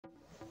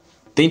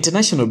The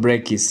international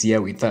break is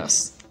here with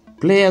us.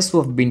 Players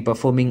who have been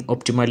performing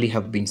optimally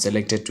have been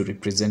selected to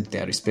represent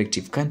their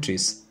respective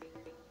countries.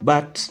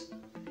 But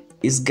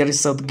is Gareth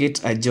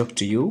Southgate a joke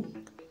to you?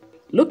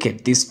 Look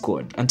at this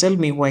squad and tell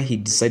me why he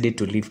decided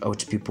to leave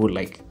out people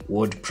like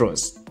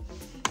Ward-Prowse.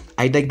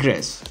 I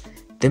digress.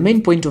 The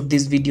main point of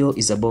this video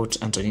is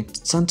about Antony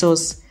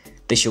Santos,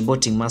 the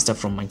showboating master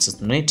from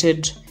Manchester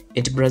United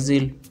and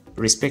Brazil,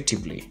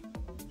 respectively.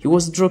 He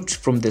was dropped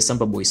from the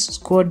Samba Boys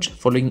squad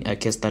following a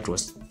case that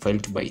was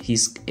filed by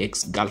his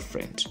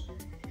ex-girlfriend.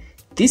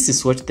 This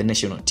is what the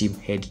national team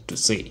had to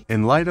say.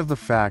 In light of the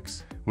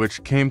facts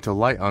which came to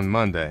light on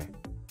Monday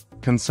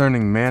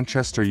concerning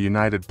Manchester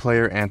United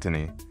player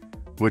Antony,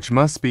 which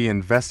must be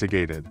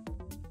investigated,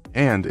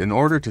 and in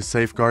order to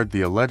safeguard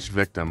the alleged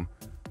victim,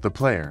 the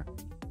player,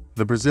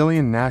 the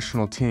Brazilian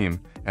national team,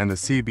 and the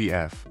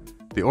CBF,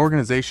 the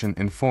organization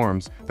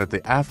informs that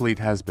the athlete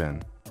has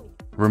been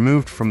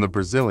removed from the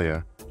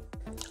Brasilia.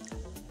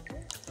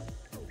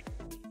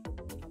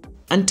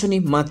 Antony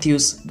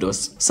Matthews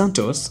dos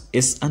Santos,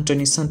 as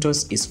Antony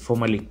Santos is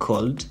formally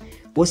called,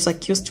 was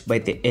accused by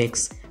the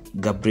ex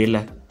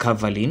Gabriela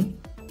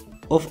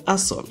of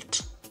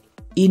assault.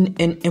 In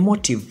an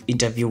emotive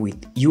interview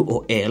with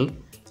UOL,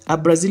 a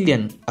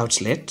Brazilian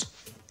outlet,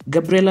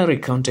 Gabriela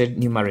recounted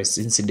numerous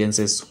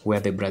incidences where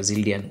the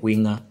Brazilian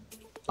winger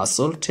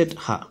assaulted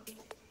her.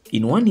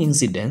 In one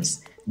incident,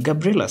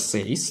 Gabriela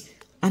says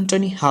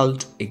Antony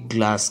hurled a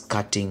glass,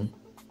 cutting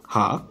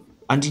her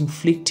and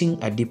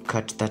inflicting a deep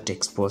cut that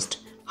exposed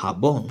her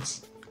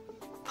bones.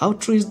 How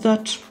true is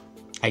that?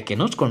 I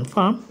cannot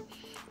confirm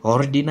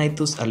or deny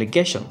those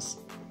allegations.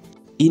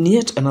 In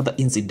yet another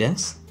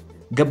incident,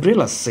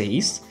 Gabriela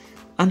says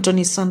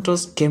Antony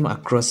Santos came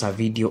across a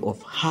video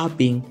of her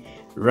being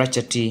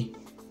ratchety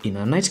in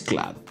a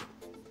nightclub.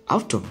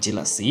 Out of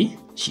jealousy,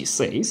 she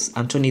says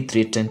Antony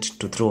threatened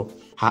to throw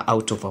her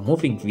out of a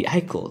moving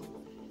vehicle.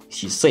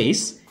 She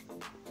says,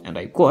 and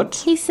I quote,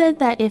 "He said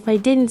that if I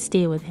didn't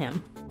stay with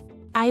him,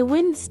 I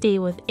wouldn't stay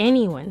with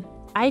anyone.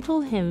 I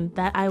told him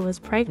that I was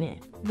pregnant,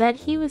 that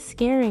he was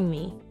scaring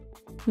me,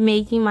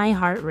 making my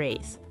heart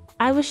race.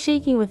 I was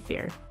shaking with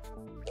fear."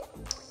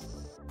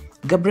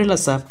 Gabriela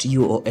served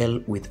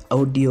UOL with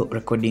audio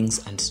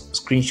recordings and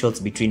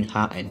screenshots between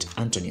her and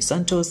Antony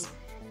Santos,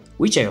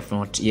 which I have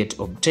not yet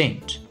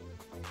obtained.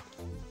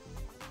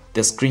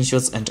 The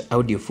screenshots and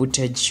audio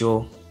footage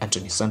show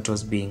Antony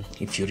Santos being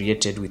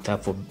infuriated with her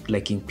for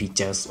liking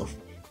pictures of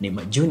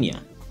Neymar Jr.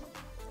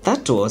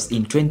 That was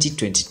in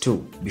 2022,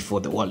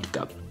 before the World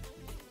Cup.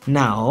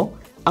 Now,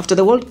 after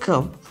the World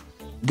Cup,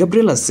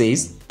 Gabriela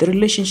says the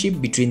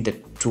relationship between the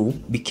two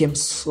became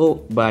so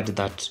bad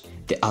that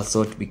the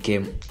assault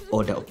became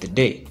order of the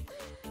day.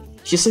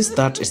 She says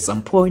that at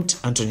some point,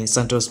 Antony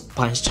Santos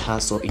punched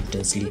her so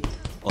intensely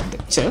on the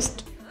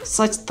chest,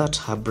 such that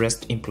her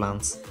breast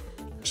implants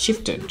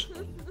shifted.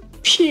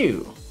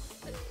 Phew!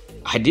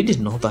 I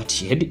didn't know that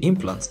she had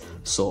implants,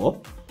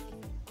 so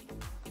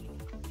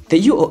the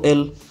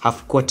UOL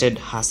have quoted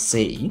her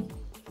saying,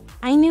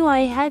 "I knew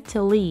I had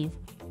to leave,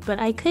 but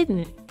I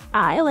couldn't.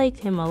 I liked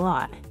him a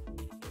lot.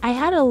 I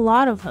had a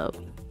lot of hope.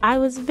 I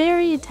was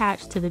very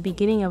attached to the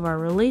beginning of our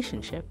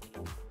relationship,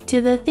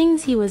 to the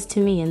things he was to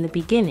me in the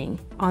beginning.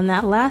 On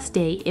that last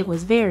day, it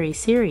was very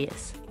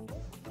serious."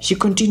 She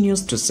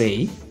continues to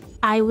say,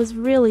 "I was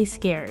really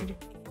scared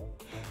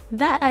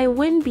that I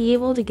wouldn't be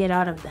able to get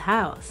out of the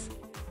house.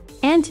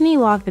 Antony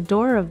locked the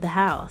door of the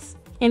house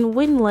and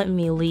wouldn't let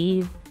me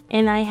leave,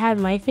 and I had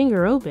my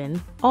finger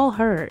open, all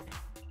hurt.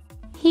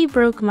 He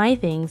broke my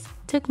things,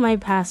 took my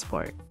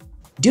passport."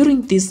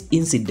 During this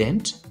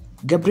incident,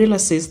 Gabriela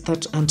says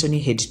that Antony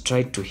had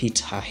tried to hit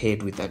her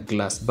head with a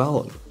glass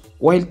bowl.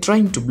 While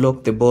trying to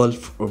block the ball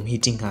from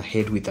hitting her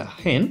head with her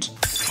hand,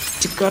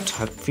 she cut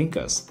her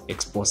fingers,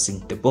 exposing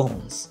the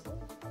bones.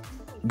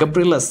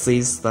 Gabriela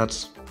says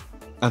that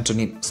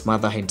Antony's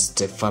mother and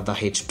stepfather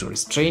had to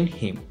restrain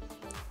him.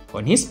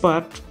 On his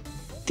part,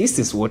 this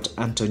is what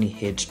Antony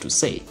had to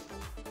say.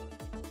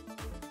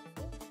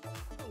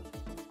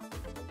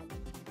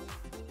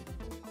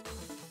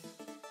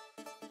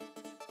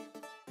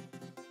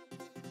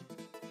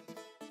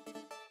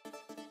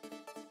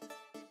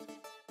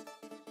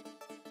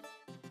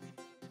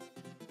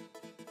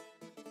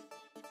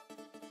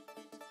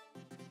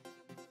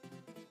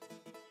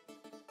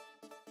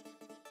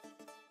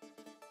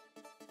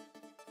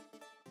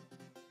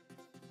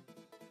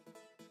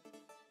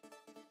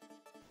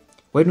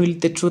 When will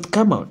the truth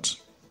come out?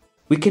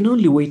 We can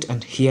only wait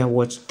and hear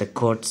what the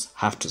courts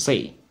have to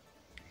say.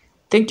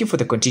 Thank you for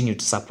the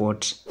continued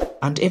support,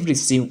 and every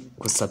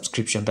single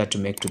subscription that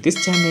you make to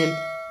this channel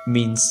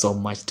means so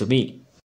much to me.